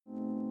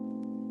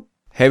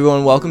Hey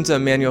everyone, welcome to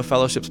Emmanuel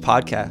Fellowship's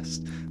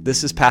podcast.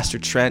 This is Pastor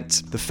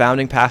Trent, the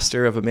founding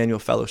pastor of Emmanuel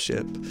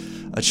Fellowship,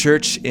 a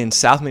church in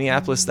South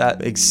Minneapolis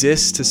that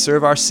exists to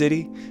serve our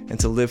city and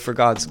to live for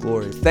God's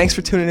glory. Thanks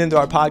for tuning into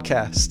our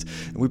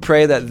podcast. We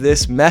pray that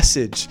this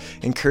message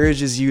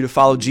encourages you to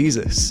follow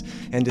Jesus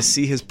and to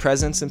see his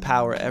presence and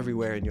power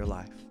everywhere in your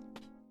life.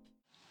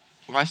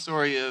 My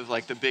story of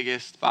the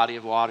biggest body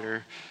of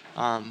water.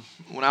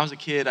 When I was a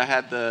kid, I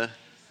had the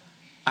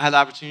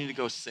opportunity to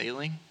go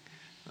sailing.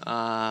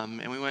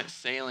 And we went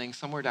sailing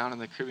somewhere down in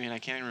the Caribbean, I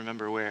can't even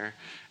remember where,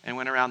 and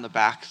went around the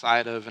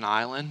backside of an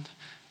island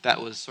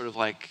that was sort of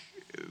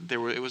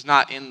it was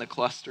not in the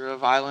cluster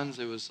of islands,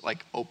 it was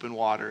like open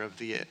water of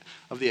the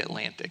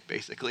Atlantic,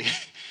 basically.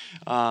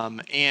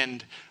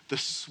 And the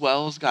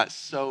swells got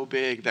so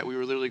big that we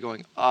were literally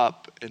going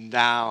up and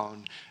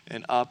down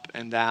and up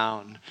and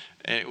down,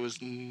 and it was,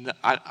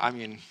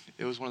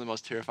 it was one of the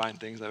most terrifying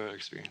things I've ever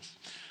experienced.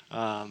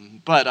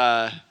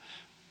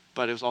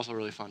 But it was also a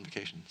really fun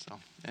vacation. So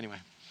anyway,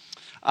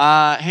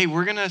 hey,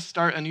 we're going to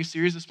start a new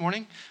series this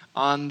morning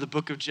on the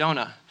book of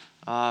Jonah.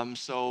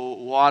 So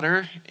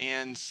water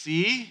and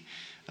sea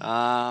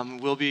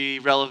will be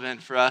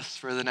relevant for us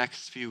for the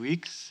next few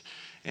weeks.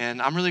 And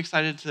I'm really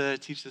excited to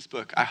teach this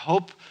book. I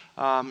hope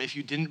if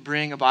you didn't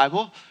bring a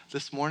Bible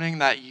this morning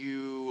that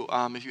you,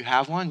 if you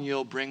have one,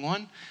 you'll bring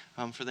one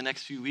for the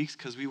next few weeks,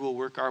 because we will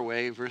work our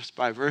way verse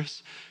by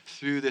verse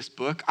through this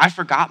book. I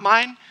forgot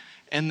mine.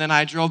 And then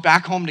I drove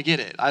back home to get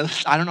it. I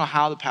don't know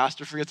how the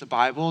pastor forgets a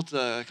Bible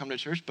to come to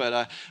church,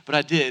 but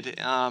I did.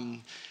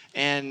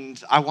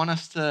 And I want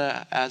us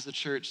to, as a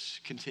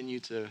church,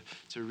 continue to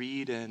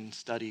read and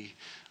study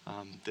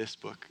this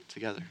book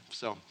together.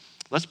 So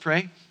let's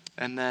pray,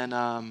 and then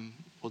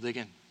we'll dig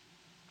in.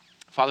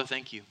 Father,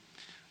 thank you.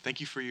 Thank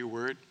you for your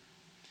word.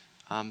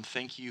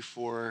 Thank you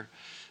for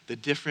the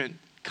different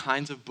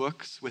kinds of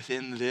books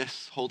within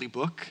this holy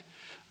book,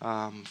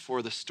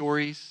 for the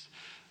stories,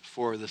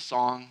 for the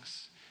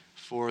songs,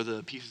 for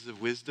the pieces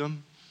of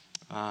wisdom,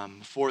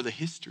 for the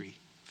history.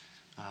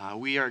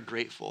 We are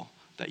grateful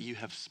that you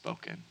have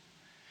spoken.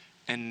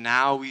 And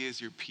now we as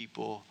your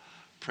people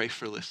pray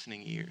for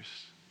listening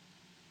ears.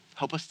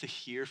 Help us to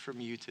hear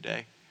from you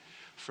today,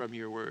 from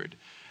your word.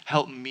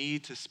 Help me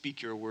to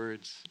speak your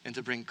words and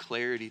to bring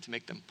clarity, to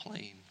make them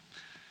plain.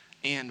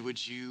 And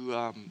would you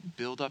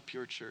build up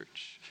your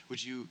church?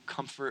 Would you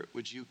comfort?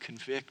 Would you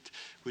convict?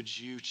 Would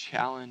you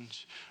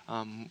challenge?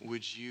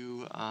 Would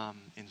you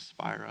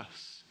inspire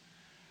us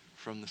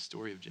from the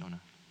story of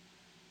Jonah?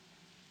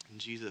 In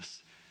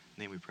Jesus'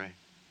 name we pray.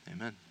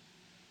 Amen.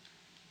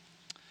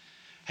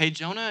 Hey,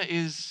 Jonah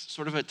is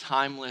sort of a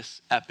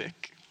timeless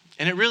epic.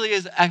 And it really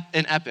is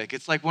an epic.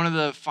 It's like one of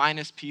the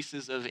finest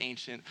pieces of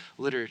ancient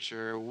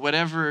literature,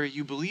 whatever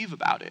you believe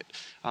about it,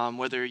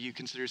 whether you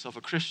consider yourself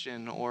a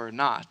Christian or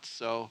not.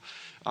 So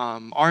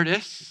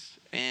artists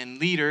and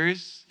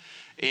leaders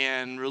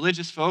and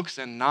religious folks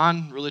and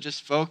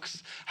non-religious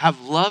folks have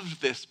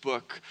loved this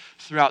book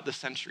throughout the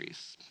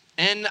centuries.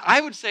 And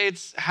I would say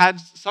it's had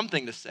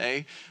something to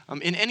say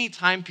in any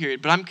time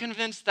period, but I'm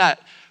convinced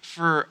that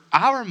for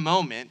our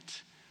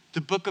moment,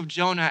 the book of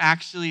Jonah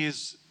actually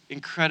is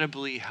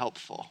incredibly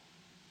helpful.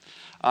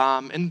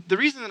 And the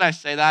reason that I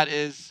say that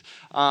is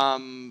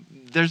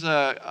there's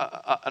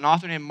an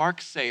author named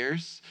Mark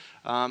Sayers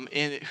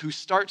who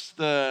starts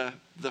the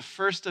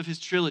first of his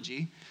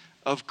trilogy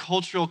of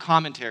cultural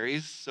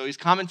commentaries. So he's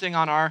commenting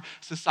on our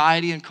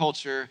society and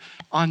culture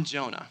on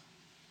Jonah.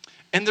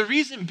 And the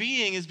reason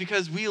being is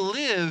because we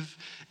live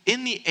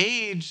in the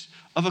age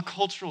of a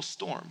cultural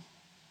storm.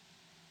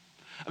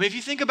 I mean, if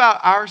you think about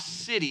our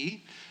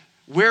city,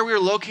 where we're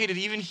located,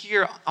 even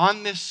here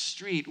on this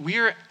street,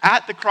 we're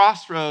at the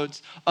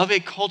crossroads of a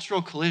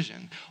cultural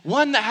collision,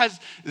 one that has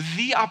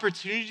the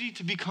opportunity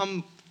to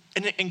become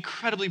an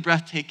incredibly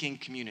breathtaking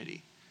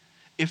community,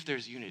 if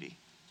there's unity.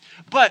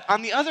 But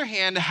on the other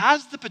hand, it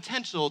has the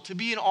potential to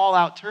be an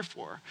all-out turf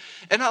war.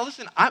 And now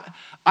listen,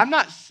 I'm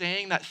not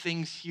saying that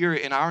things here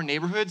in our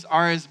neighborhoods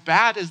are as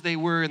bad as they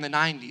were in the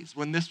 90s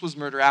when this was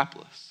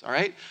Murderapolis, all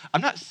right?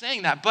 I'm not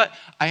saying that, but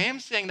I am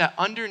saying that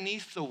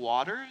underneath the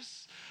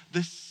waters,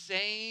 the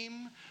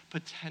same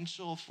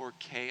potential for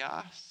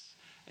chaos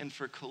and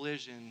for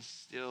collision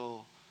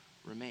still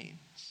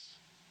remains.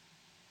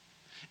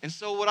 And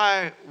so what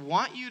I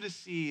want you to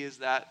see is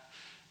that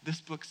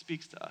this book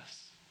speaks to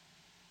us.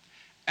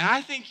 And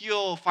I think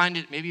you'll find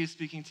it maybe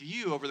speaking to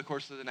you over the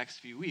course of the next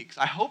few weeks.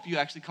 I hope you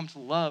actually come to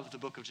love the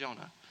book of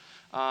Jonah.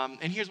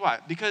 And here's why.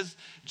 Because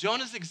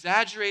Jonah's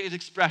exaggerated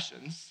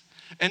expressions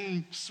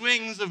and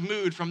swings of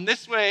mood from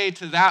this way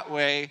to that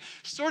way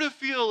sort of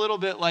feel a little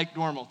bit like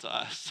normal to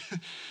us.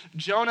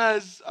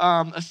 Jonah's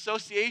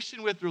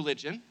association with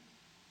religion,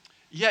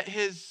 yet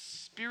his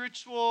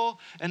spiritual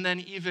and then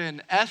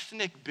even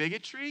ethnic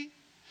bigotry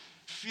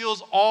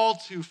feels all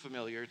too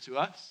familiar to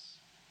us.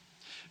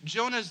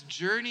 Jonah's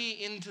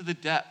journey into the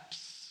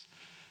depths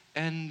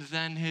and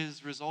then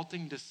his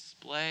resulting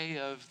display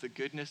of the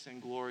goodness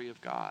and glory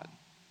of God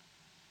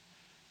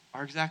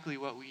are exactly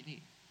what we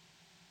need.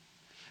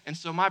 And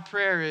so my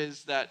prayer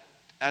is that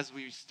as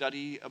we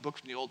study a book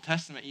from the Old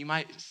Testament, you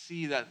might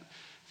see that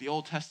the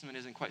Old Testament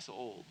isn't quite so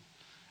old.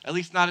 At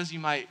least not as you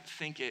might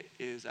think it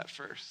is at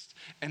first.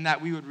 And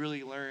that we would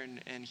really learn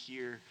and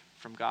hear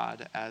from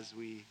God as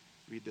we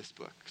read this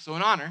book. So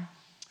in honor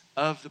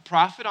of the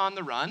prophet on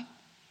the run,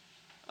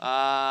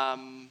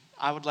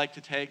 I would like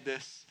to tag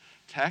this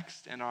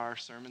text and our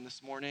sermon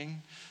this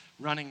morning,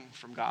 Running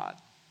from God.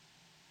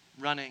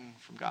 Running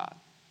from God.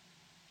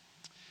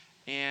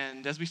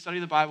 And as we study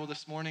the Bible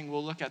this morning,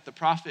 we'll look at the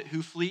prophet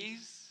who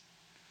flees,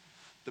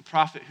 the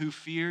prophet who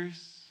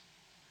fears,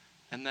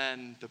 and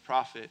then the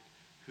prophet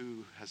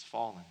who has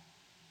fallen.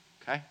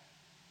 Okay?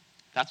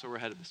 That's where we're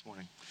headed this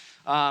morning.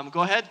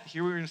 Go ahead.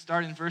 Here we're going to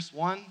start in verse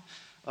 1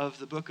 of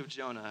the book of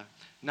Jonah.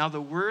 Now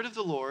the word of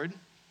the Lord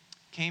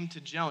came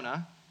to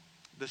Jonah,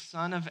 the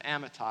son of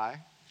Amittai,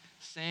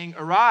 saying,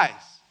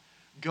 "Arise,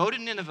 go to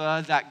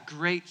Nineveh, that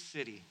great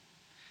city,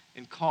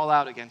 and call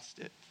out against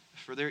it,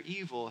 for their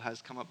evil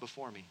has come up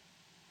before me."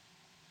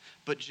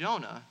 But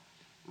Jonah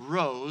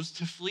rose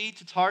to flee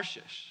to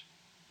Tarshish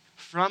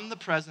from the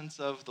presence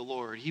of the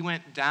Lord. He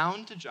went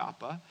down to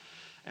Joppa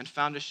and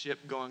found a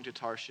ship going to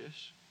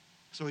Tarshish.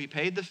 So he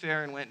paid the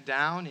fare and went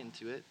down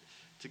into it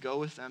to go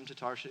with them to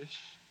Tarshish,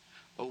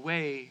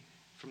 away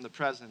from the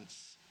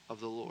presence of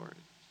the Lord.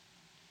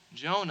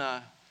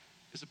 Jonah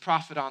is a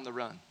prophet on the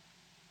run.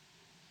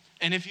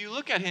 And if you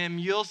look at him,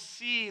 you'll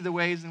see the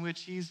ways in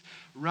which he's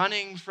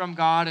running from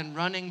God and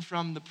running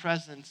from the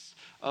presence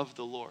of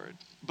the Lord.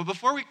 But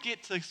before we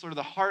get to sort of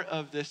the heart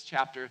of this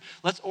chapter,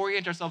 let's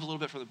orient ourselves a little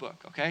bit from the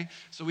book, okay?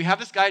 So we have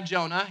this guy,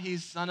 Jonah.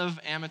 He's son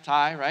of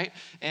Amittai, right?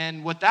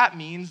 And what that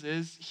means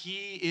is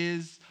he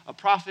is a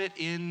prophet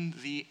in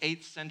the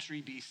 8th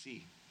century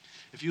BC.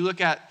 If you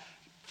look at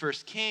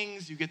 1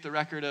 Kings, you get the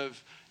record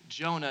of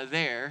Jonah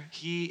there.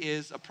 He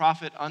is a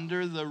prophet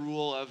under the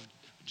rule of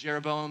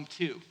Jeroboam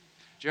II.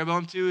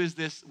 Jeroboam II is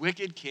this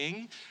wicked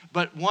king,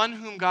 but one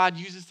whom God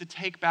uses to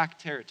take back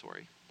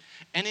territory.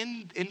 And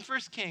in 1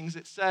 Kings,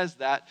 it says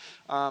that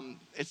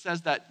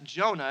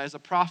Jonah is a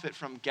prophet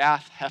from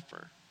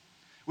Gath-Hepher,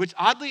 which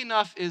oddly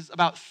enough is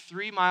about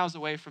 3 miles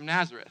away from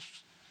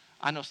Nazareth.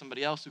 I know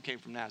somebody else who came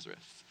from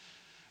Nazareth.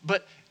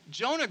 But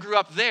Jonah grew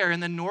up there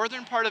in the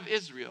northern part of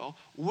Israel,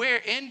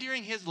 and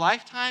during his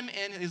lifetime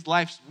and his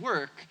life's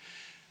work,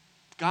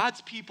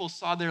 God's people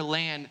saw their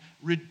land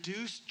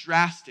reduced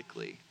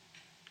drastically,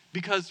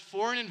 because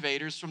foreign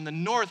invaders from the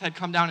north had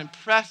come down and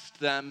pressed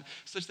them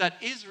such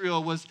that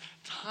Israel was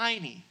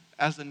tiny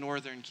as the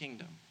northern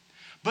kingdom.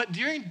 But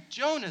during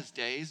Jonah's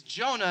days,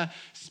 Jonah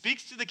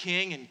speaks to the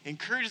king and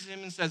encourages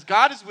him and says,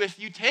 "God is with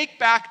you, take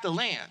back the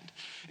land."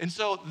 And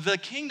so the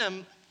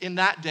kingdom in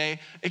that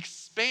day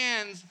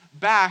expands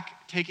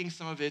back, taking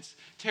some of its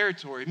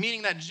territory,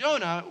 meaning that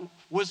Jonah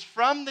was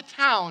from the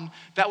town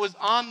that was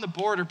on the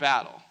border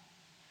battle,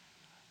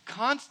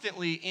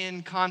 constantly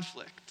in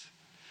conflict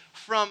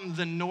from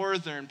the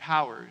northern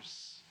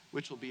powers,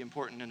 which will be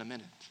important in a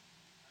minute.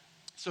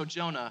 So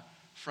Jonah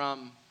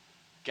from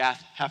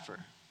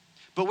Gath-Hepher.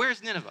 But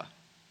where's Nineveh?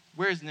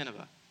 Where's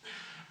Nineveh?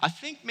 I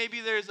think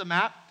maybe there's a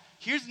map.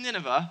 Here's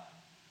Nineveh,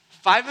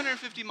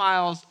 550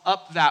 miles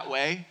up that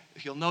way.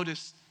 If you'll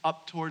notice,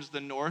 up towards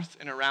the north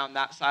and around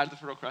that side of the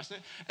Fertile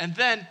Crescent. And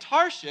then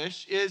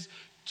Tarshish is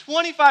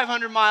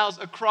 2,500 miles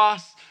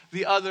across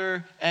the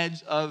other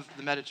edge of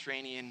the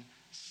Mediterranean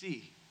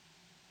Sea.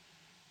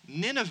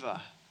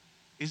 Nineveh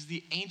is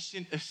the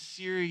ancient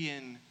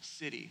Assyrian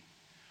city.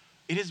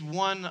 It is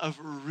one of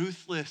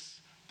ruthless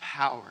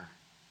power.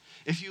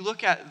 If you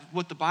look at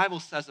what the Bible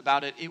says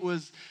about it, it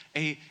was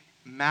a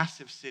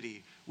massive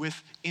city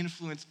with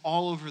influence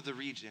all over the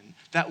region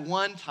that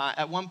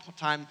at one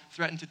time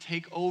threatened to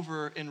take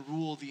over and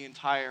rule the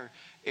entire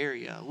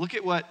area. Look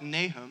at what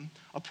Nahum,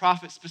 a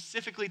prophet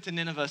specifically to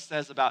Nineveh,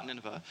 says about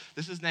Nineveh.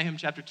 This is Nahum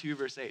chapter 2,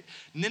 verse 8.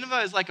 "Nineveh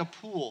is like a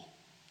pool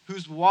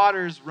whose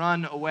waters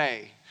run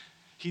away."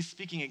 He's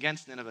speaking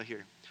against Nineveh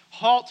here.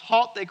 "Halt,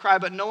 halt," they cry,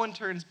 but no one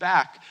turns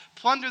back.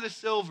 "Plunder the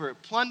silver,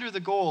 plunder the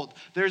gold.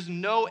 There's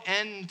no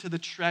end to the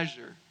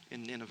treasure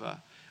in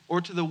Nineveh, or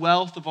to the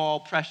wealth of all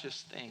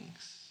precious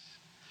things."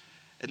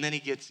 And then he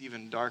gets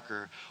even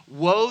darker.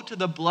 "Woe to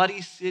the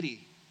bloody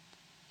city,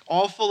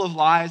 all full of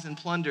lies and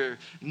plunder,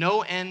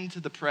 no end to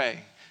the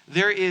prey.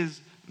 There is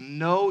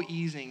no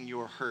easing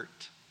your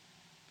hurt.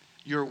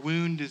 Your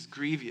wound is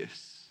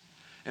grievous.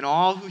 And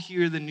all who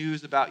hear the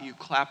news about you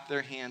clap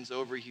their hands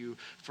over you,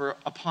 for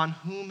upon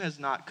whom has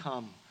not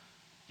come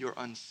your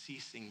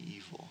unceasing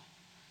evil?"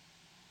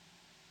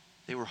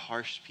 They were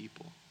harsh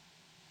people,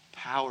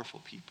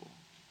 powerful people.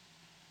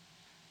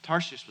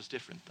 Tarshish was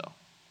different, though.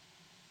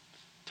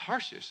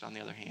 Tarshish, on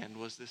the other hand,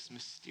 was this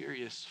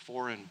mysterious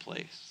foreign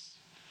place,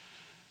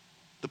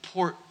 the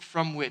port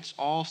from which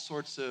all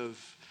sorts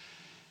of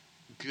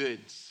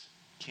goods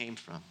came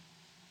from.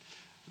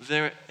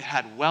 It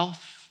had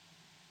wealth,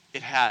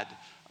 it had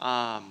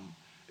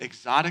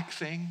exotic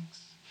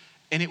things,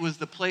 and it was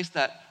the place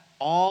that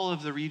all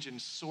of the region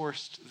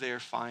sourced their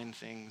fine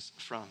things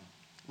from.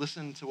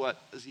 Listen to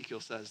what Ezekiel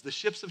says. "The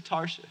ships of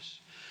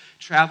Tarshish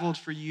traveled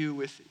for you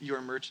with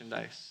your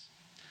merchandise.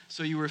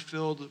 so you were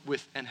filled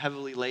with and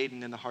heavily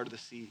laden in the heart of the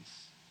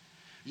seas.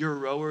 Your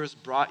rowers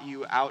brought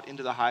you out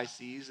into the high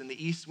seas, and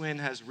the east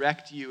wind has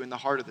wrecked you in the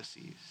heart of the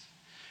seas.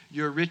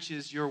 Your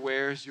riches, your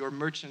wares, your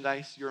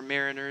merchandise, your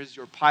mariners,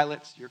 your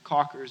pilots, your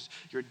caulkers,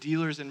 your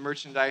dealers in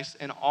merchandise,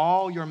 and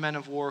all your men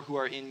of war who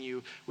are in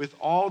you, with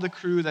all the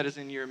crew that is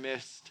in your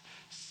midst,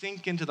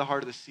 sink into the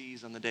heart of the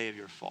seas on the day of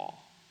your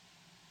fall.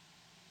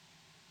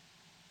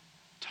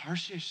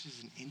 Tarshish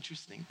is an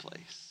interesting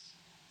place,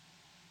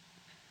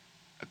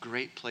 a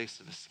great place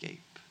of escape.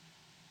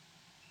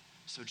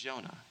 So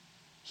Jonah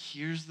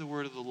hears the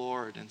word of the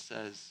Lord and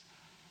says,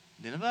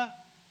 Nineveh?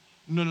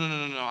 No,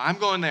 I'm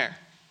going there.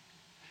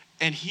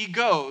 And he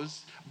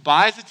goes,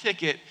 buys a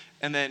ticket,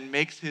 and then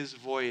makes his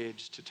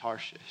voyage to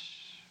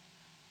Tarshish.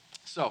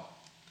 So,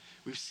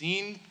 we've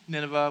seen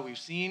Nineveh, we've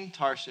seen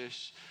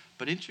Tarshish,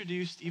 but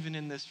introduced even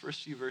in this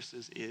first few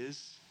verses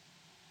is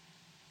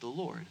the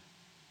Lord.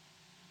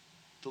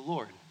 The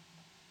Lord.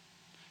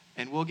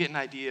 And we'll get an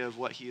idea of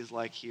what he is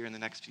like here in the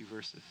next few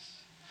verses.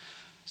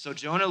 So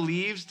Jonah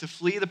leaves to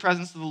flee the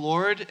presence of the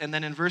Lord, and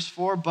then in verse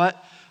 4,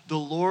 but the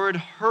Lord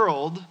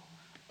hurled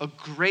a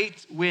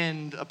great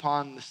wind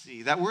upon the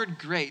sea. That word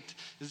great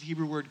is the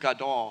Hebrew word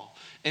gadol,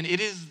 and it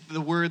is the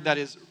word that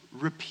is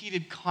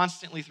repeated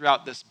constantly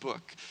throughout this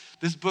book.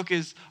 This book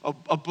is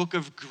a book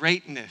of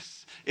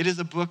greatness. It is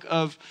a book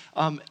of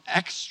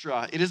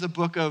extra. It is a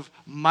book of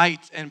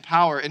might and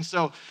power. And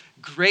so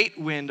great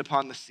wind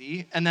upon the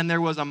sea, and then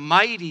there was a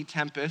mighty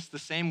tempest, the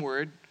same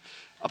word,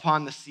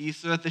 upon the sea,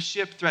 so that the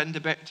ship threatened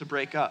to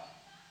break up.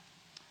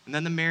 And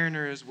then the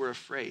mariners were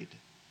afraid,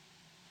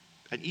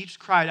 and each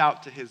cried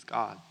out to his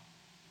God.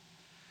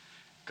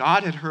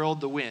 God had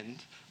hurled the wind,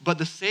 but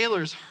the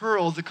sailors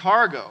hurled the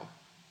cargo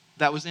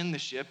that was in the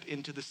ship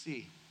into the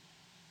sea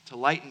to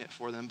lighten it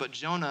for them. But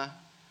Jonah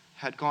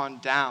had gone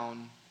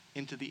down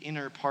into the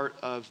inner part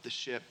of the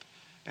ship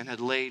and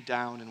had laid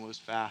down and was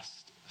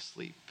fast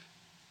asleep.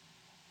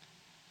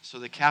 So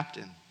the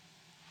captain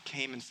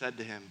came and said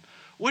to him,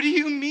 "What do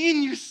you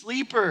mean, you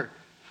sleeper?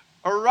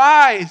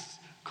 Arise,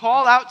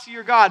 call out to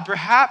your God.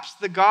 Perhaps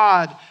the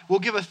God will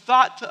give a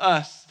thought to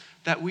us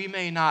that we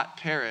may not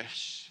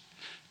perish."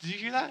 Did you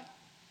hear that?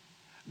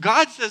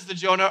 God says to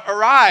Jonah,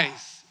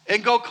 "Arise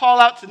and go call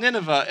out to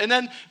Nineveh." And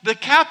then the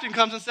captain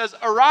comes and says,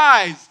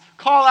 "Arise,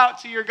 call out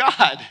to your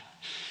God."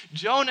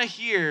 Jonah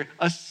here,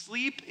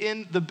 asleep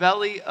in the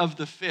belly of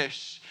the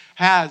fish,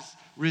 has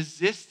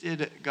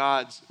resisted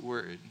God's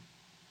word.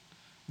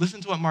 Listen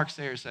to what Mark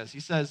Sayers says. He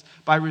says,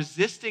 by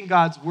resisting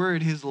God's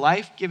word, his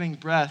life-giving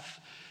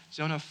breath,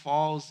 Jonah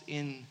falls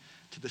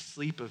into the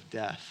sleep of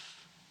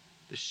death.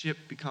 The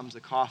ship becomes a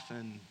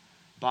coffin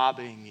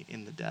bobbing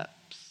in the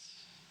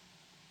depths.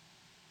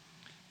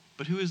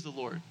 But who is the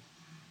Lord?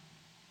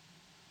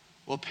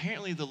 Well,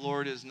 apparently the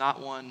Lord is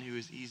not one who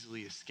is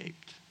easily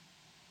escaped.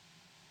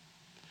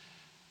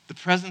 The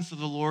presence of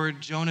the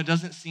Lord, Jonah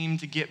doesn't seem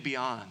to get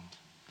beyond.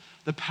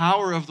 The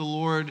power of the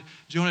Lord,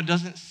 Jonah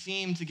doesn't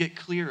seem to get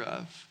clear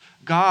of.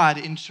 God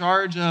in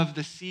charge of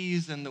the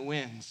seas and the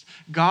winds.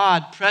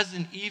 God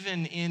present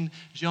even in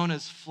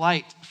Jonah's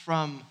flight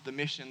from the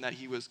mission that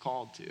he was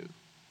called to.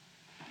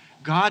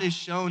 God is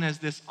shown as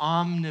this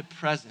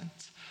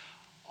omnipresent,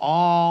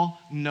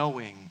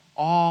 all-knowing,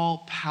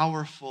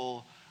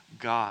 all-powerful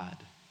God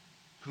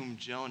whom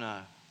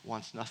Jonah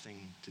wants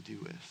nothing to do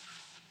with.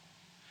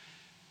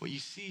 What you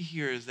see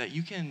here is that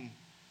you can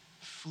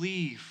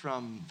flee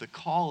from the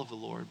call of the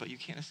Lord, but you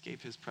can't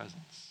escape his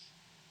presence.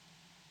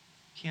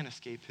 You can't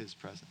escape his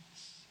presence.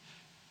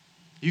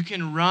 You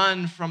can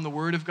run from the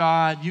word of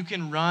God. You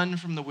can run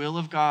from the will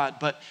of God,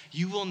 but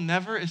you will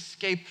never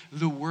escape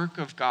the work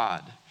of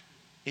God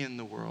in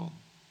the world,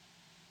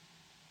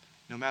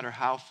 no matter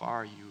how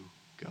far you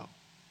go.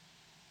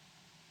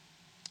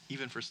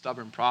 Even for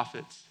stubborn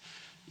prophets,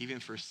 even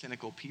for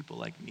cynical people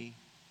like me,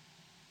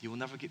 you will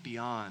never get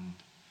beyond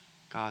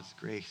God's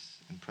grace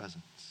and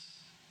presence.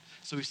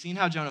 So we've seen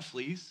how Jonah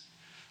flees.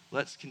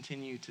 Let's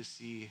continue to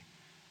see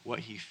what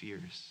he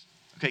fears.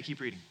 Okay,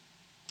 keep reading.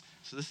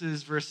 So this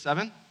is verse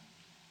 7.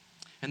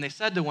 And they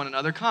said to one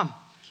another, "Come,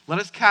 let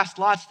us cast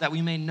lots that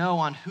we may know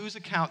on whose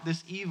account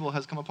this evil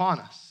has come upon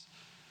us."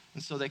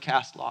 And so they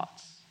cast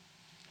lots.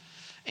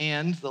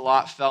 And the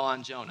lot fell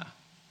on Jonah.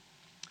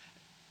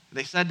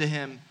 They said to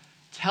him,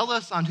 "Tell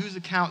us on whose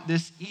account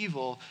this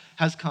evil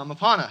has come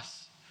upon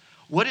us.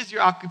 What is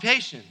your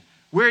occupation?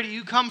 Where do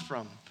you come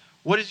from?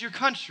 What is your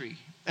country?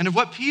 And of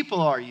what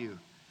people are you?"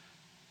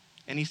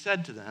 And he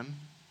said to them,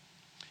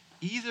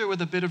 "Either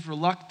with a bit of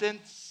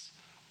reluctance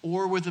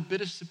or with a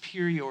bit of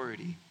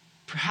superiority,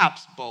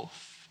 perhaps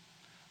both.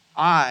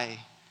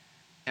 I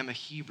am a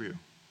Hebrew,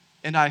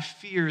 and I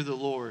fear the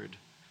Lord,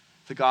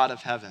 the God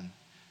of heaven,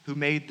 who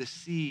made the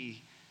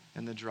sea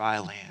and the dry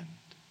land."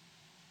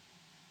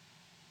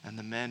 And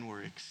the men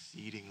were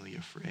exceedingly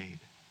afraid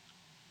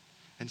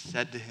and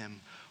said to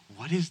him,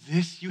 "What is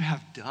this you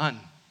have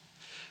done?"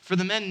 For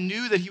the men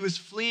knew that he was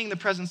fleeing the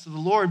presence of the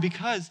Lord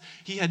because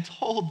he had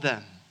told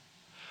them,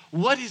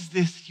 "What is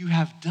this you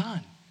have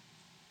done?"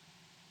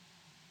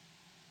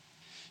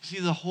 You see,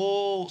 the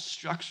whole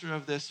structure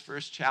of this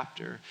first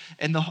chapter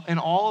and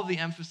all of the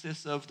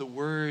emphasis of the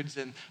words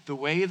and the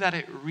way that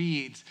it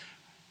reads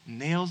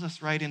nails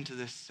us right into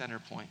this center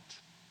point,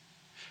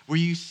 where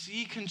you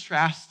see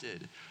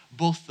contrasted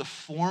both the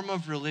form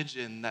of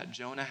religion that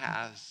Jonah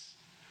has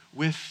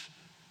with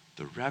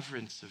the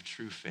reverence of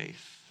true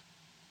faith.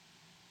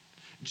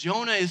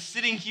 Jonah is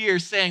sitting here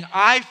saying,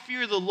 I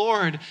fear the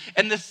Lord,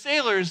 and the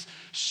sailors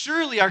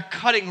surely are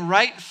cutting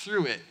right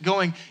through it,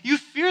 going, you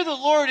fear the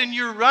Lord and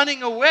you're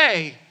running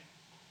away.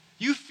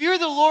 You fear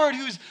the Lord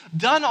who's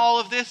done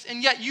all of this,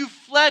 and yet you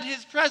fled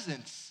his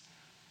presence.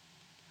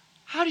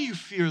 How do you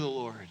fear the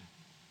Lord?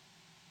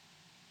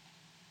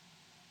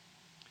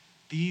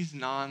 These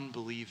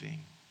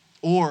non-believing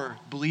or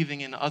believing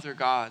in other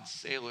gods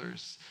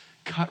sailors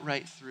cut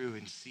right through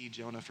and see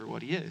Jonah for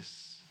what he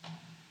is.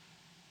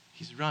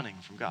 He's running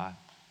from God.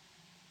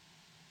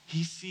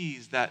 They see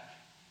that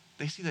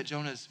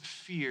Jonah's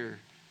fear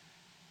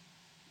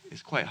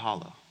is quite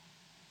hollow.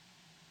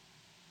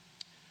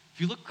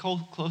 If you look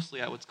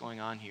closely at what's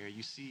going on here,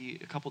 you see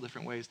a couple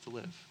different ways to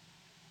live.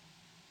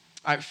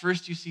 All right,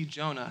 first you see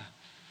Jonah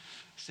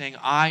saying,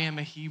 I am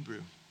a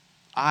Hebrew.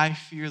 I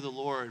fear the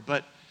Lord.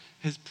 But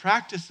his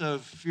practice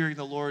of fearing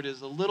the Lord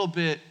is a little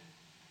bit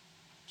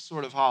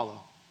sort of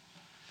hollow.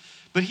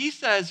 But he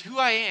says, who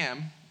I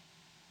am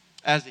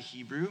as a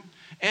Hebrew,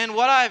 and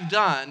what I've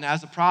done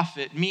as a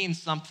prophet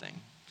means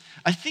something.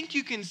 I think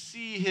you can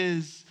see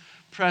his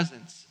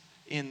presence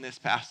in this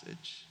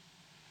passage.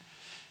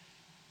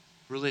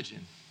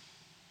 Religion.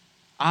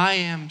 I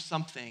am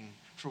something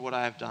for what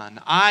I have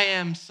done. I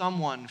am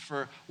someone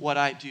for what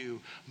I do.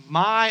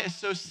 My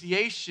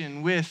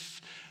association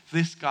with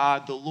this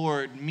God, the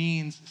Lord,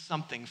 means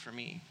something for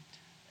me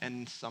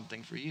and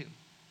something for you.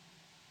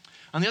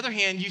 On the other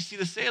hand, you see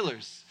the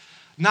sailors,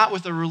 not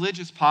with a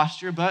religious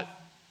posture, but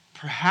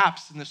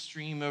perhaps in the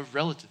stream of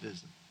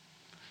relativism,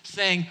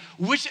 saying,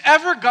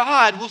 whichever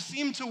God will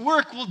seem to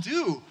work will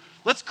do.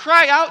 Let's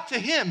cry out to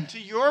him, to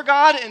your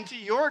God and to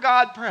your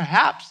God,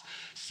 perhaps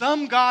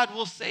some God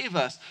will save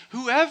us.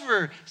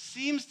 Whoever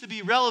seems to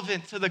be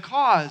relevant to the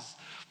cause,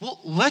 well,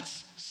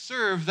 let's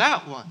serve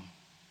that one.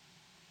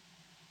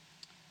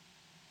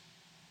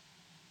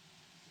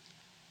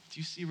 Do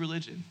you see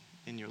religion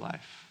in your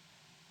life?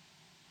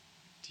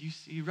 Do you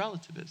see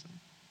relativism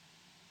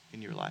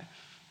in your life?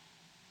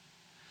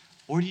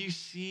 Or do you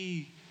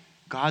see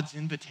God's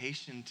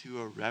invitation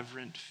to a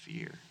reverent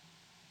fear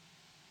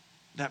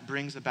that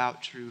brings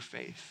about true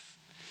faith?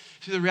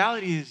 See, the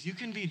reality is you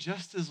can be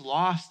just as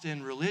lost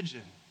in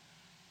religion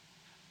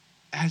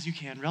as you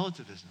can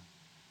relativism.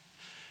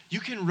 You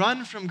can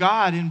run from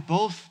God in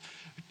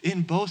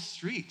both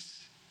streets.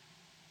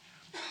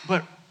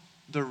 But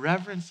the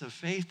reverence of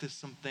faith is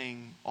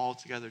something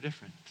altogether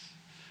different.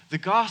 The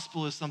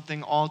gospel is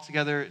something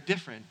altogether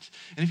different.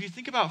 And if you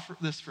think about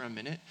this for a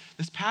minute,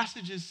 this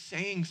passage is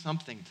saying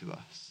something to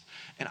us.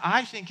 And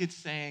I think it's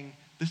saying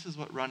this is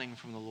what running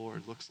from the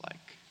Lord looks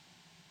like.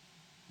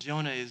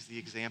 Jonah is the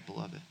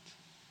example of it.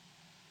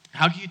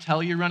 How do you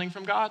tell you're running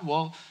from God?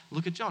 Well,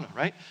 look at Jonah,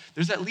 right?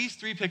 There's at least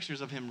 3 pictures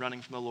of him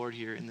running from the Lord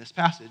here in this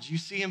passage. You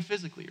see him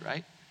physically,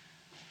 right?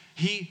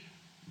 He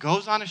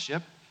goes on a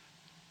ship,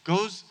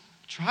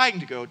 trying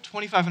to go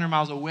 2,500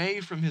 miles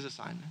away from his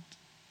assignment.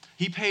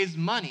 He pays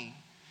money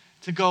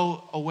to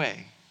go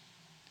away.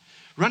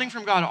 Running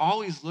from God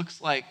always looks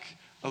like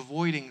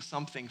avoiding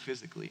something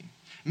physically.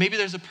 Maybe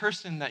there's a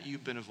person that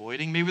you've been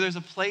avoiding. Maybe there's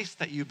a place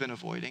that you've been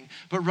avoiding.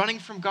 But running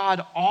from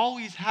God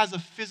always has a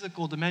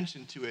physical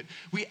dimension to it.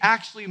 We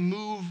actually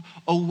move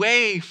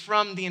away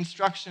from the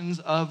instructions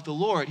of the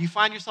Lord. You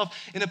find yourself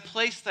in a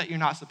place that you're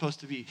not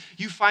supposed to be.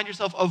 You find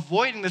yourself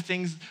avoiding the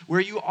things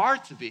where you are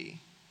to be.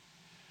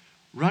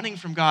 Running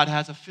from God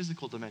has a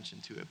physical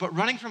dimension to it, but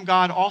running from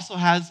God also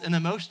has an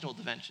emotional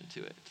dimension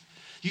to it.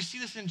 You see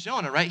this in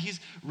Jonah, right? He's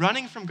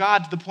running from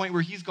God to the point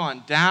where he's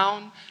gone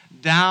down,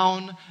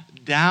 down,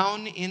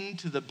 down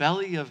into the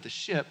belly of the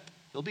ship.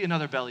 There'll be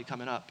another belly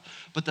coming up,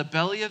 but the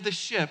belly of the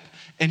ship,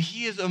 and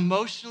he is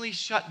emotionally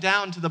shut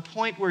down to the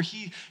point where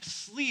he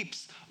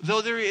sleeps,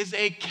 though there is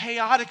a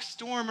chaotic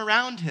storm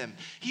around him.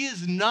 He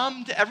is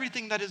numb to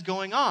everything that is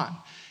going on.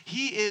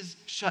 He is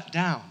shut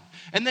down.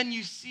 And then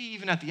you see,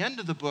 even at the end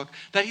of the book,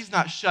 that he's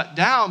not shut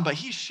down, but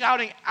he's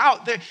shouting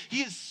out there.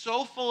 He is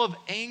so full of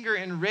anger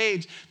and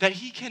rage that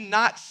he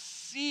cannot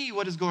see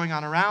what is going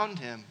on around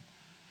him.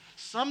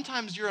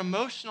 Sometimes your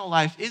emotional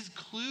life is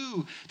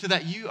clue to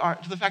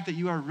the fact that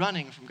you are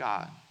running from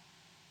God.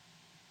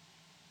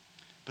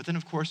 But then,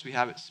 of course, we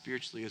have it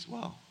spiritually as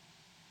well.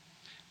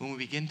 When we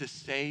begin to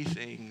say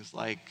things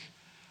like,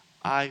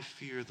 I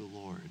fear the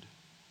Lord,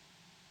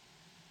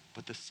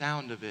 but the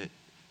sound of it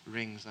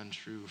rings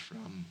untrue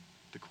from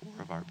the core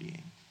of our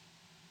being.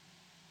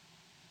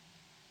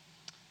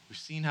 We've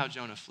seen how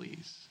Jonah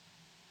flees.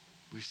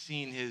 We've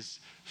seen his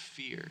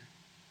fear.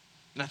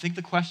 And I think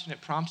the question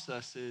it prompts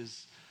us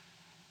is,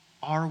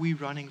 are we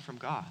running from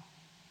God?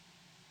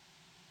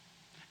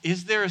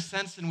 Is there a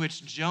sense in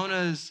which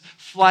Jonah's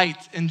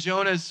flight and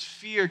Jonah's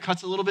fear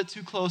cuts a little bit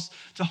too close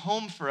to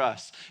home for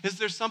us? Is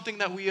there something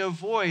that we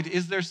avoid?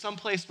 Is there some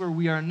place where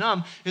we are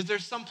numb? Is there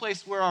some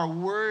place where our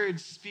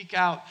words speak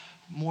out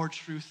more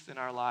truth in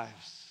our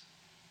lives?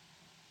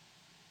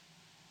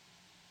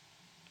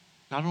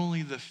 Not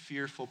only the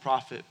fearful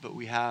prophet, but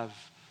we have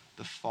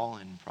the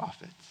fallen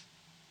prophet.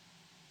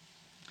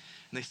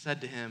 And they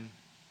said to him,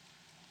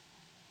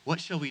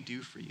 "What shall we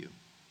do for you,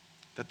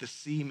 that the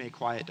sea may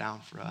quiet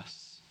down for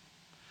us?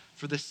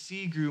 For the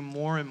sea grew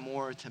more and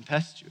more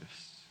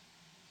tempestuous."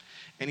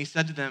 And he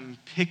said to them,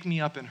 "Pick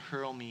me up and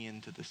hurl me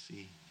into the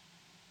sea,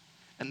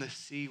 and the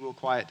sea will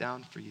quiet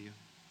down for you.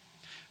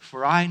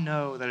 For I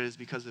know that it is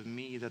because of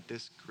me that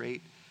this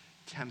great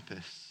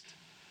tempest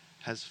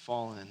has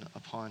fallen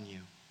upon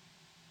you."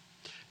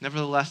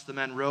 Nevertheless, the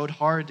men rowed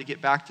hard to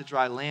get back to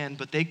dry land,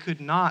 but they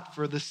could not,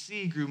 for the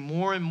sea grew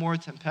more and more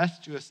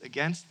tempestuous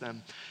against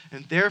them.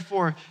 And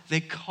therefore they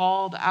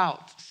called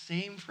out,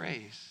 same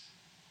phrase.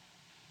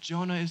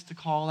 Jonah is to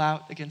call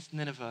out against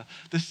Nineveh.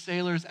 The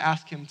sailors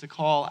ask him to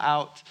call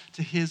out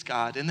to his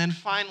God. And then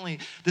finally,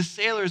 the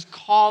sailors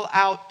call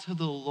out to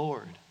the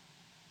Lord.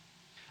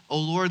 "O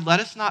Lord, let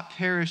us not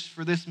perish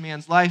for this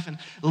man's life, and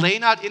lay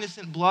not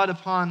innocent blood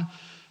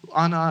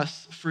on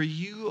us, for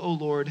you, O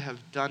Lord,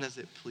 have done as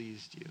it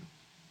pleased you."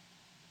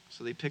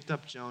 So they picked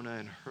up Jonah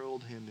and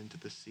hurled him into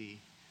the sea,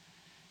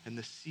 and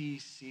the sea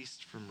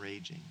ceased from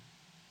raging.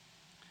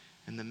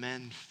 And the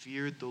men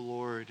feared the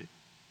Lord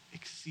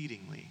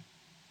exceedingly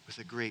with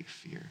a great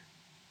fear.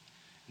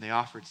 And they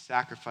offered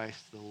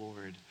sacrifice to the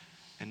Lord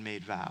and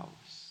made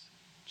vows.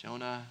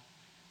 Jonah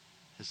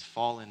has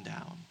fallen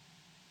down,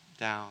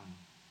 down,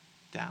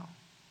 down,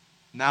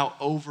 now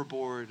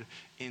overboard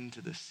into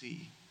the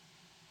sea.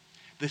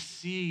 The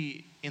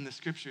sea in the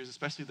scriptures,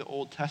 especially the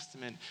Old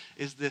Testament,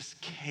 is this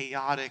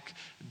chaotic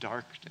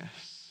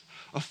darkness,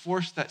 a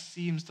force that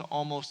seems to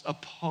almost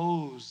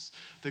oppose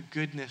the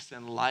goodness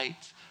and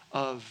light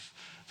of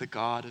the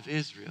God of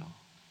Israel.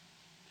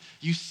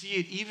 You see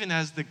it even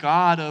as the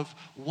God of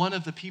one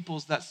of the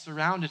peoples that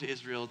surrounded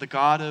Israel, the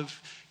God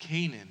of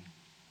Canaan.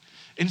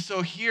 And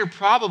so here,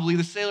 probably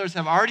the sailors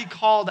have already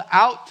called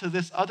out to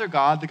this other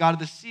God, the God of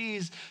the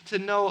seas, to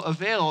no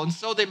avail. And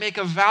so they make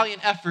a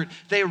valiant effort.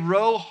 They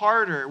row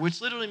harder,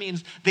 which literally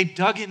means they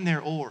dug in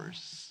their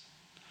oars.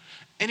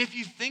 And if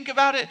you think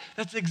about it,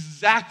 that's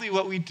exactly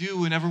what we do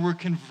whenever we're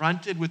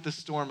confronted with the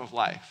storm of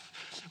life.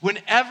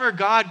 Whenever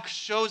God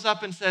shows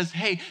up and says,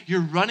 "Hey,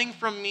 you're running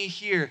from me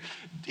here,"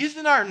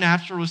 isn't our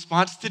natural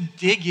response to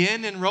dig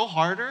in and row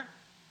harder?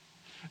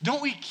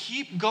 Don't we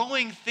keep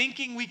going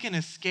thinking we can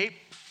escape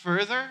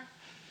further?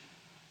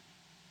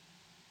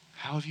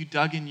 How have you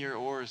dug in your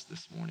oars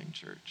this morning,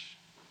 church?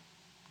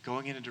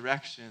 Going in a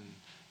direction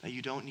that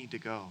you don't need to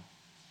go.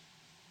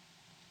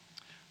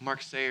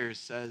 Mark Sayers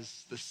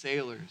says, "The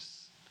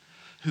sailors,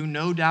 who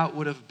no doubt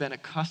would have been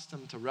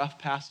accustomed to rough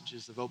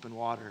passages of open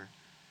water,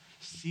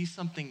 see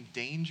something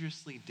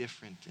dangerously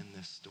different in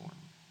this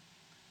storm.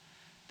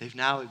 They've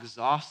now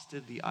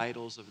exhausted the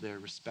idols of their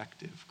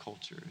respective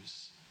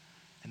cultures,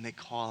 and they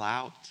call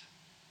out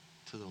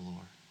to the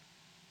Lord."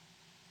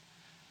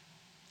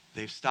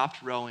 They've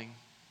stopped rowing,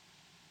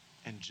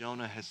 and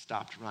Jonah has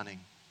stopped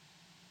running.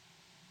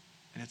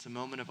 And it's a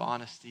moment of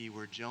honesty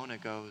where Jonah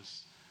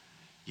goes,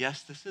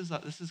 "Yes, this is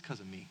because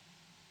of me."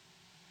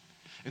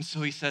 And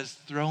so he says,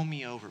 "Throw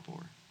me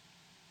overboard.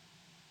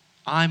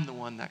 I'm the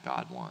one that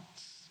God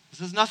wants. This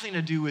has nothing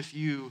to do with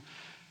you.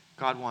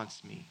 God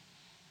wants me."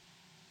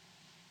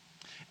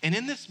 And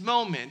in this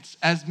moment,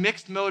 as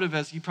mixed motive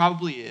as he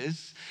probably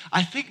is,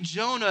 I think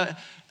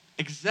Jonah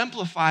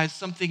exemplifies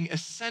something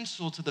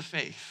essential to the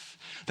faith.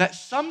 That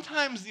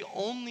sometimes the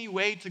only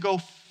way to go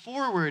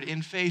forward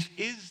in faith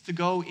is to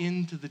go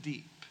into the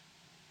deep.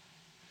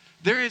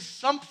 There is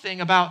something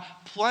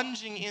about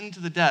plunging into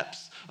the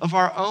depths of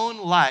our own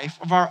life,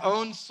 of our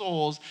own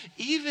souls,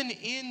 even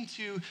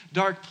into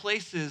dark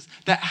places,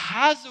 that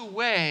has a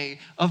way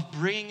of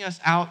bringing us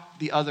out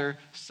the other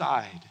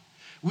side.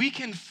 We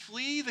can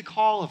flee the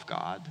call of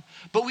God,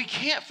 but we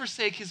can't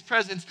forsake his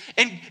presence.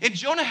 And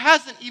Jonah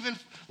hasn't even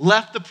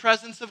left the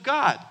presence of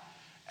God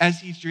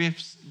as he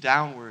drifts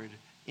downward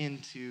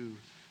into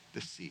the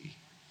sea.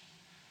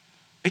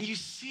 And you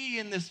see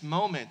in this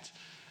moment,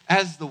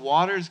 as the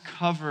waters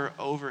cover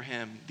over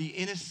him, the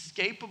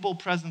inescapable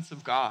presence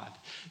of God.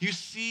 You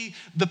see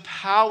the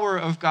power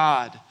of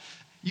God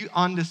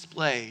on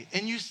display.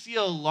 And you see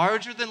a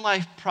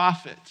larger-than-life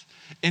prophet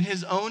in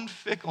his own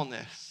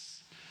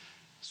fickleness,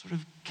 sort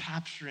of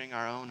capturing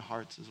our own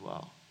hearts as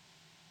well.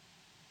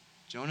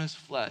 Jonah's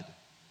fled,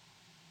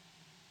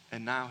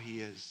 and now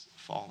he is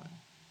fallen.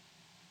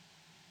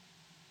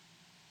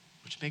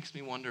 Which makes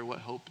me wonder, what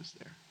hope is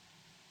there?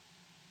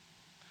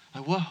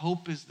 Like, what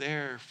hope is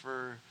there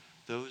for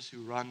those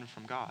who run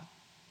from God?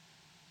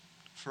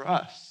 For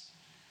us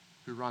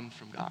who run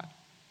from God?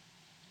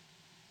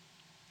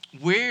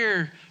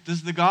 Where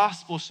does the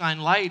gospel shine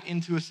light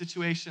into a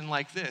situation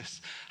like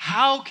this?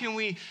 How can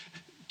we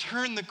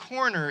turn the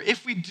corner,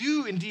 if we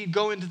do indeed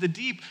go into the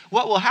deep,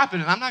 what will happen?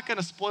 And I'm not going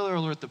to spoiler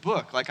alert the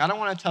book. Like, I don't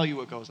want to tell you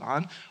what goes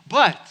on.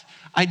 But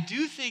I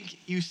do think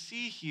you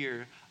see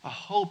here a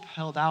hope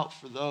held out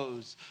for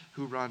those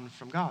who run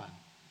from God.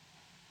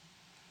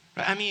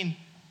 Right? I mean,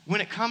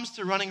 when it comes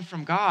to running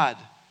from God,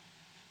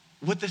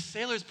 what the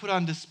sailors put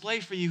on display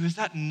for you is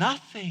that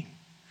nothing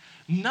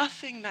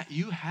that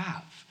you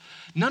have,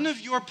 none of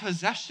your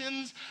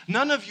possessions,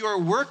 none of your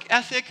work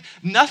ethic,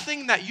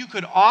 nothing that you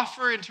could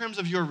offer in terms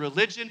of your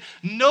religion,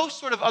 no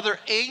sort of other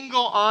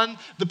angle on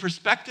the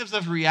perspectives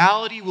of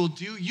reality will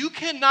do. You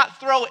cannot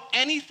throw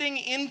anything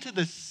into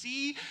the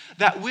sea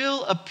that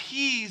will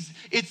appease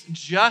its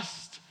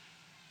just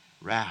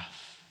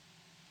wrath.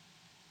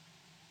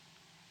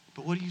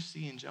 But what do you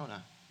see in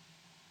Jonah?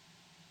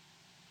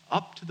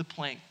 Up to the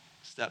plank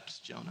steps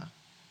Jonah.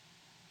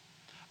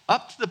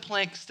 Up to the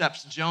plank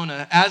steps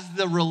Jonah as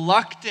the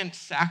reluctant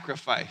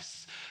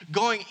sacrifice,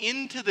 going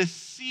into the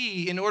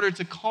sea in order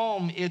to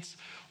calm its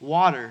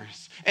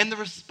waters. And the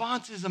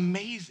response is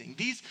amazing.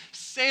 These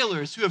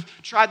sailors who have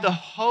tried the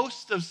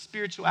host of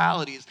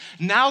spiritualities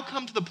now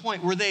come to the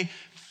point where they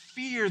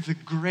fear the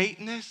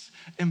greatness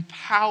and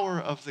power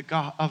of the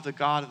God of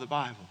the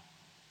Bible.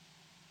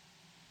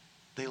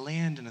 They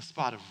land in a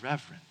spot of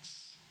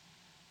reverence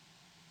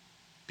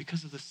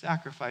because of the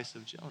sacrifice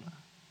of Jonah.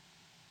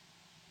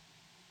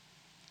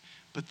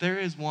 But there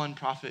is one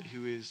prophet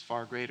who is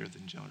far greater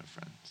than Jonah,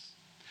 friends.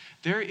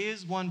 There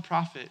is one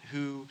prophet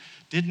who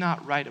did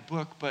not write a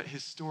book, but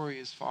his story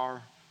is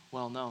far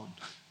well known.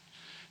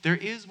 There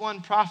is one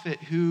prophet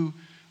who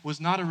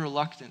was not a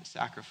reluctant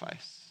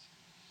sacrifice,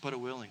 but a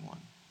willing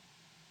one.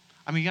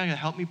 I mean, you're going to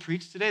help me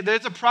preach today?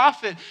 There's a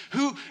prophet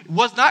who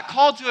was not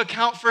called to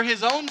account for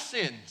his own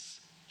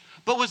sins,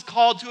 but was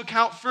called to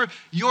account for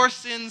your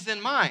sins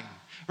and mine.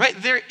 Right?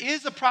 There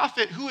is a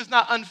prophet who is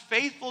not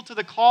unfaithful to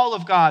the call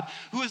of God,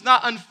 who is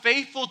not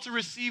unfaithful to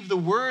receive the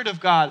word of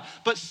God,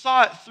 but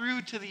saw it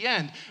through to the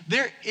end.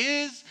 There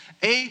is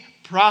a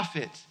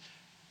prophet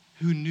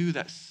who knew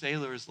that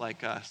sailors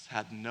like us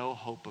had no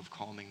hope of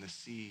calming the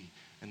sea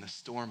and the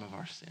storm of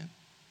our sin.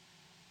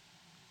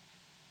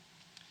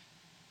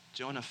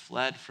 Jonah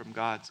fled from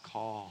God's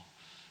call,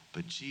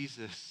 but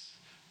Jesus,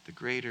 the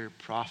greater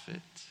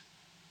prophet,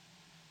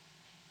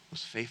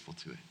 was faithful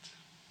to it.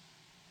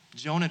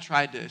 Jonah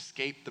tried to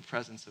escape the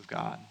presence of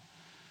God,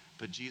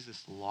 but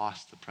Jesus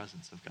lost the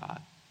presence of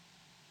God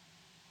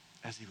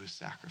as he was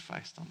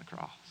sacrificed on the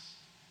cross.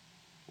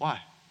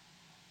 Why?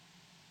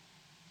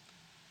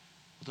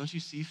 Well, don't you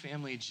see,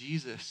 family?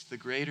 Jesus, the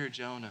greater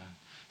Jonah,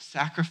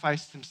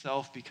 sacrificed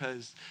himself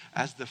because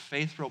as the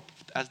faithful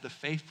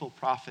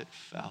prophet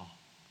fell,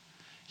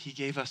 he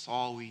gave us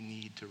all we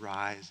need to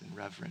rise in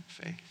reverent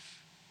faith.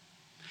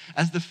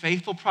 As the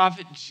faithful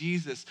prophet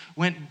Jesus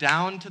went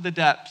down to the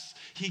depths,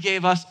 he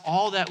gave us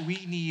all that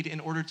we need in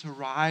order to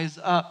rise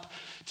up,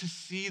 to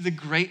see the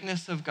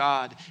greatness of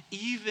God,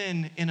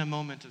 even in a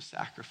moment of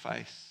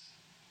sacrifice.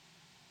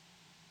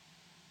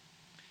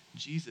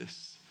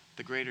 Jesus,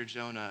 the greater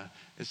Jonah,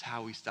 is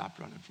how we stop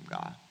running from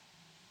God.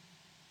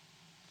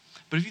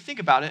 But if you think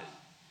about it,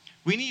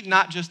 we need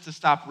not just to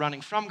stop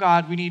running from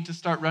God, we need to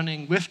start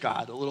running with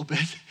God a little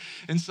bit.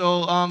 And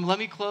so let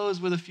me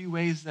close with a few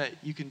ways that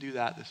you can do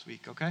that this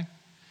week, okay?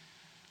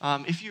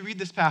 If you read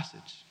this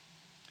passage,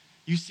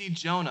 you see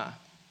Jonah,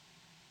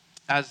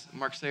 as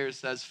Mark Sayers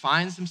says,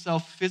 finds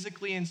himself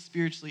physically and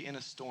spiritually in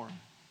a storm.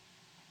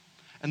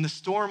 And the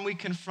storm we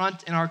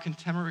confront in our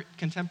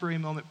contemporary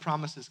moment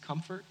promises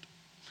comfort,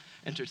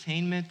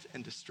 entertainment,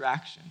 and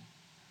distraction.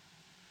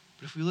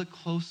 But if we look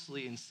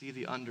closely and see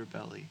the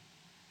underbelly,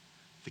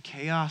 the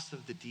chaos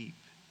of the deep,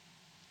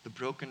 the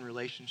broken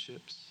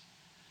relationships,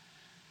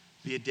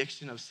 the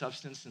addiction of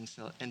substance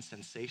and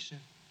sensation,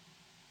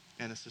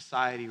 and a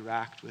society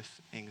racked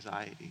with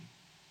anxiety.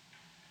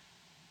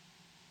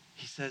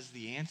 He says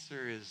the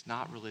answer is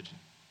not religion.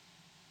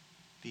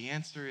 The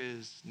answer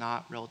is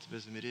not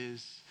relativism. It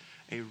is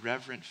a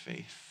reverent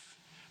faith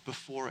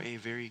before a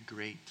very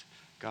great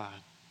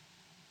God.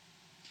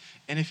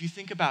 And if you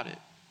think about it,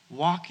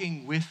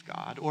 walking with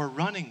God, or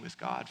running with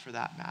God for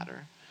that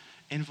matter,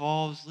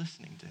 involves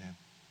listening to him.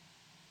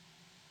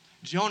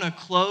 Jonah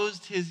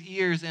closed his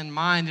ears and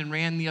mind and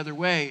ran the other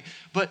way,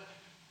 but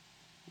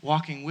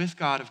walking with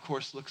God, of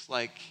course, looks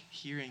like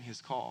hearing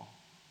his call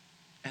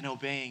and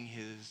obeying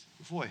his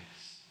voice.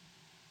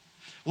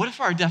 What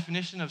if our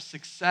definition of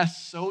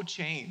success so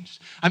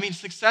changed? I mean,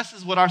 success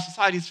is what our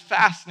society is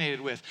fascinated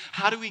with.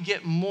 How do we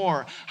get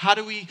more? How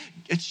do we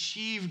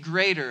achieve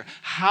greater?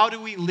 How do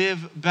we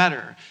live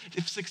better?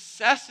 If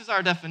success is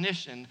our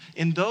definition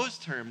in those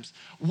terms,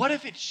 what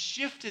if it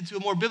shifted to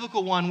a more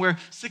biblical one where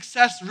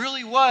success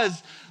really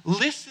was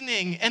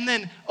listening and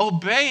then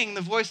obeying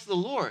the voice of the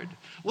Lord?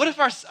 What if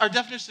our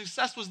definition of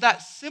success was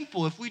that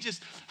simple, if we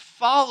just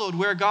followed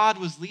where God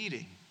was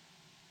leading?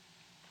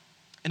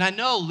 And I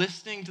know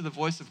listening to the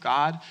voice of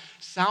God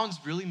sounds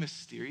really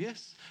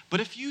mysterious,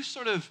 but if you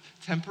sort of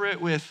temper it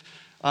with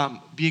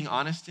being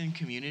honest in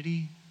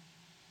community,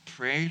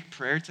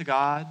 prayer to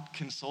God,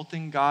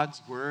 consulting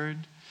God's word,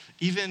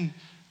 even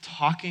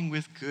talking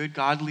with good,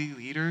 godly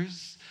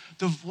leaders,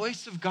 the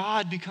voice of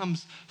God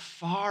becomes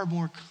far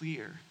more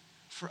clear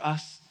for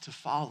us to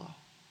follow.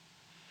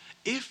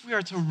 If we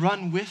are to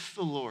run with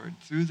the Lord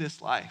through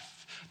this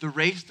life, the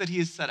race that he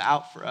has set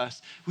out for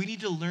us, we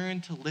need to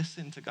learn to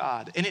listen to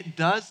God. And it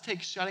does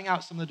take shutting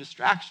out some of the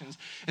distractions.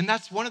 And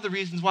that's one of the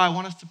reasons why I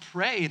want us to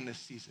pray in this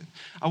season.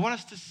 I want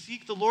us to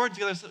seek the Lord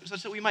together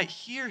such that we might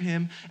hear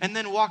him and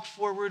then walk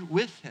forward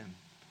with him.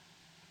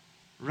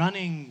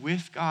 Running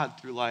with God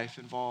through life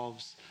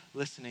involves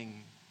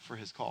listening for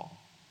his call.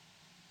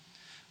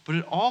 But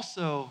it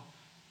also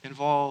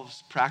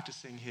involves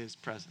practicing his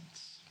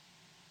presence.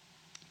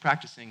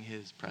 Practicing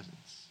his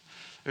presence.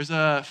 There's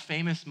a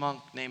famous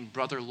monk named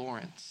Brother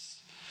Lawrence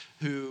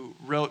who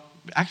wrote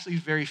actually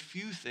very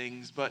few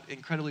things, but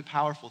incredibly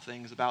powerful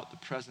things about the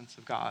presence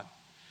of God.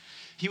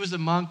 He was a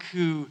monk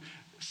who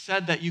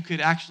said that you could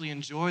actually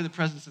enjoy the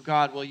presence of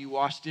God while you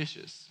wash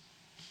dishes,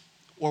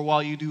 or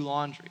while you do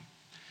laundry,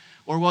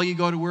 or while you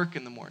go to work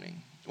in the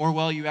morning, or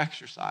while you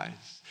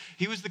exercise.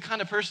 He was the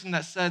kind of person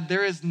that said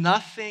there is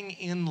nothing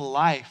in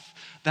life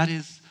that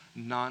is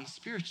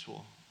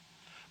non-spiritual,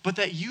 but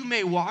that you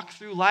may walk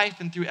through life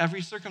and through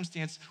every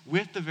circumstance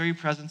with the very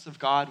presence of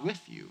God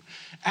with you,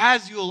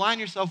 as you align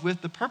yourself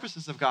with the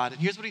purposes of God. And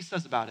here's what he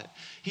says about it.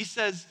 He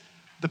says,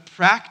 the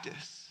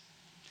practice,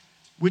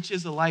 which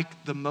is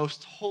alike the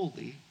most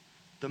holy,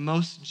 the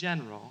most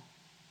general,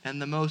 and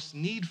the most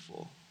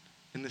needful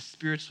in the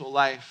spiritual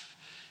life,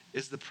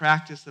 is the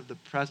practice of the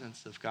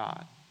presence of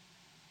God.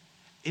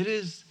 It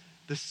is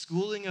the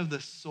schooling of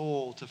the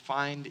soul to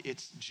find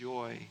its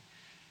joy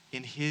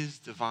in his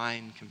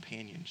divine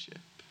companionship.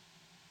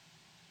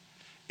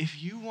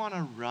 If you want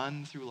to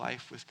run through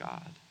life with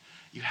God,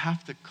 you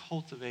have to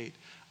cultivate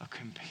a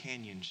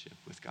companionship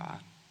with God.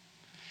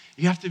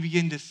 You have to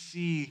begin to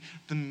see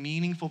the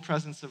meaningful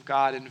presence of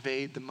God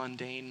invade the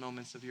mundane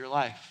moments of your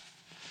life.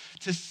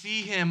 To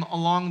see him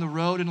along the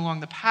road and along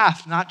the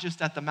path, not just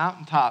at the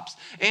mountaintops.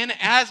 And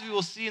as we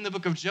will see in the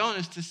book of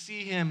Jonah, to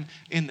see him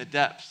in the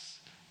depths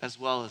as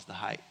well as the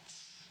heights.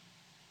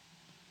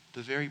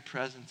 The very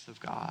presence of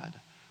God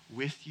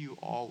with you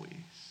always,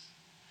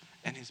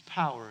 and his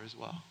power as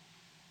well.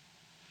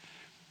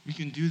 You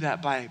can do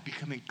that by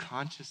becoming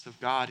conscious of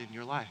God in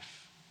your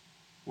life,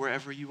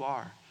 wherever you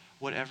are,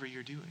 whatever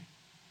you're doing.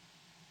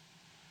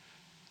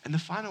 And the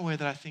final way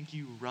that I think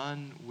you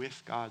run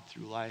with God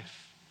through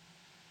life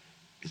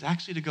is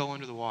actually to go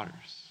under the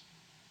waters.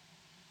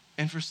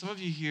 And for some of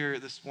you here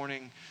this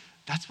morning,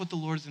 that's what the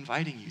Lord is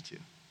inviting you to.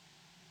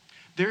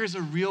 There is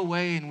a real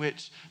way in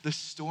which the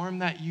storm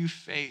that you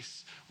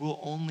face will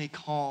only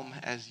calm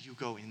as you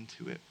go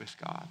into it with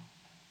God.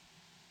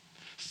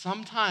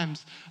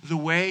 Sometimes the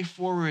way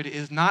forward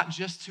is not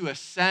just to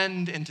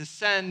ascend and to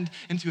ascend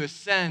and to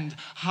ascend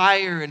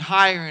higher and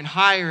higher and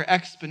higher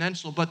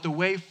exponential, but the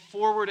way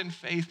forward in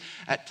faith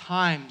at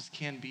times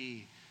can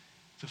be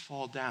to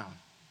fall down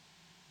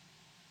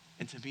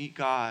and to meet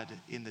God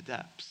in the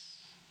depths,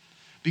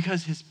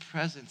 because his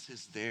presence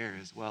is there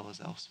as well as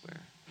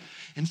elsewhere.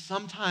 And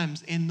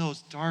sometimes in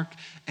those dark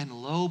and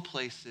low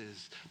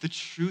places, the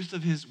truth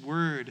of his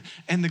word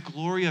and the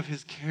glory of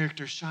his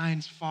character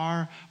shines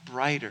far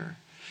brighter.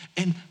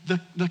 And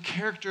the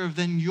character of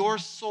then your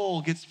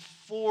soul gets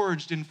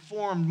forged and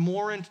formed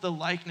more into the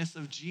likeness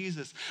of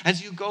Jesus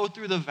as you go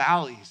through the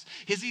valleys.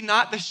 Is he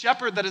not the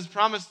shepherd that has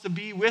promised to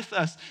be with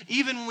us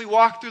even when we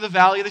walk through the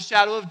valley of the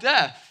shadow of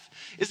death?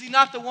 Is he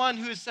not the one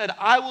who has said,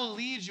 I will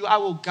lead you, I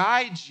will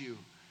guide you,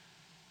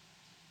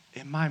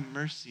 and my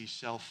mercy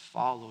shall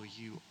follow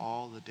you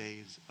all the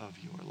days of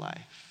your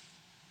life?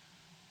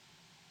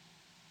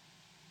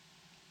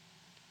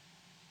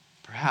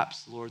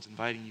 Perhaps the Lord's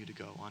inviting you to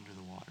go under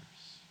the waters.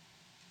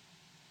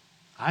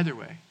 Either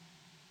way,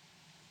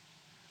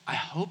 I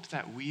hope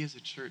that we as a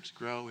church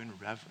grow in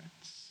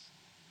reverence.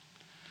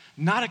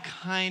 Not a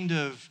kind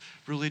of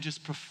religious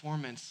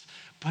performance,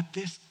 but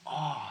this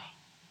awe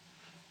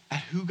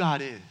at who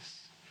God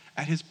is,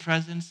 at his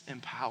presence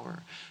and power,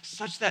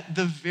 such that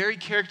the very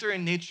character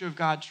and nature of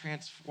God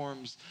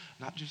transforms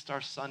not just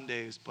our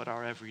Sundays, but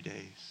our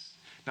everydays.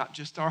 Not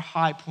just our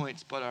high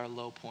points, but our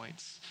low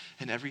points,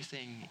 and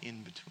everything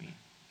in between.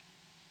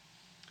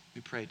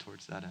 We pray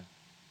towards that end.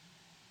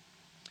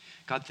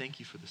 God, thank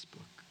you for this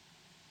book.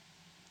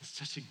 It's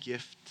such a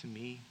gift to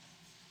me.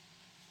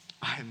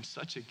 I am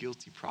such a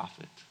guilty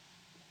prophet,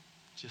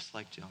 just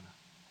like Jonah.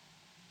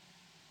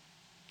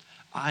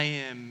 I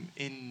am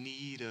in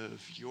need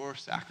of your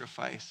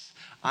sacrifice.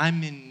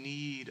 I'm in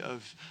need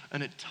of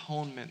an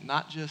atonement,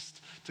 not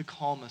just to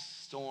calm a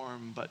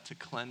storm, but to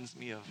cleanse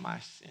me of my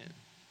sin.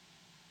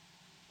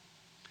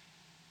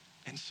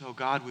 And so,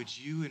 God, would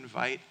you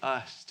invite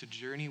us to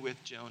journey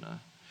with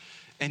Jonah?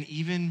 And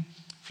even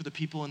for the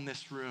people in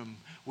this room,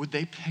 would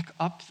they pick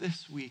up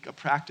this week a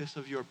practice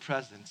of your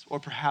presence, or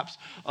perhaps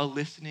a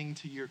listening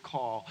to your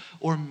call,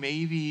 or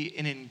maybe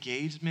an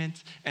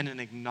engagement and an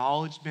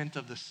acknowledgement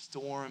of the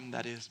storm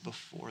that is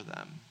before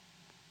them?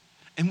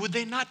 And would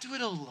they not do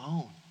it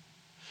alone,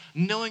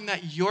 knowing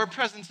that your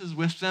presence is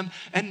with them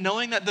and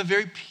knowing that the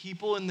very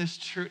people in this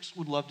church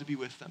would love to be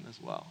with them as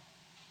well?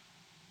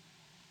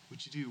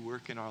 Would you do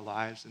work in our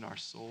lives and our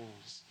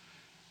souls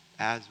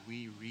as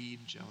we read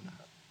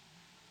Jonah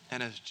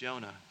and as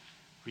Jonah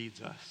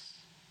reads us?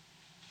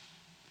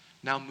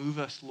 Now move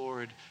us,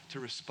 Lord, to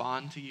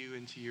respond to you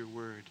and to your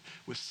word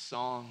with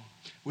song,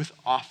 with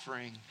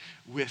offering,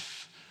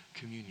 with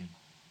communion.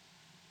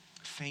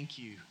 Thank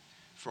you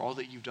for all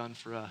that you've done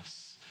for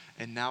us.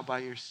 And now by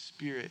your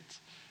Spirit,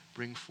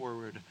 bring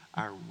forward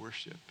our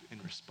worship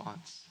in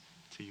response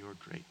to your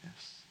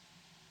greatness.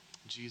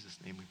 In Jesus'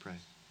 name we pray.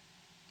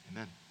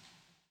 Amen.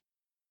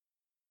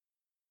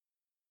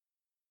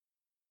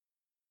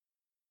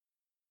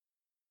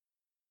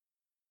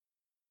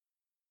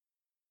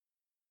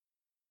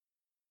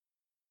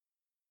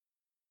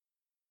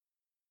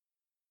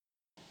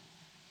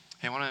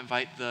 Hey, I want to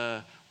invite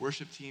the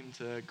worship team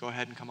to go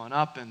ahead and come on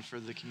up, and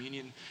for the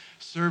communion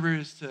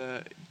servers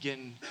to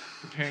begin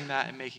preparing that and making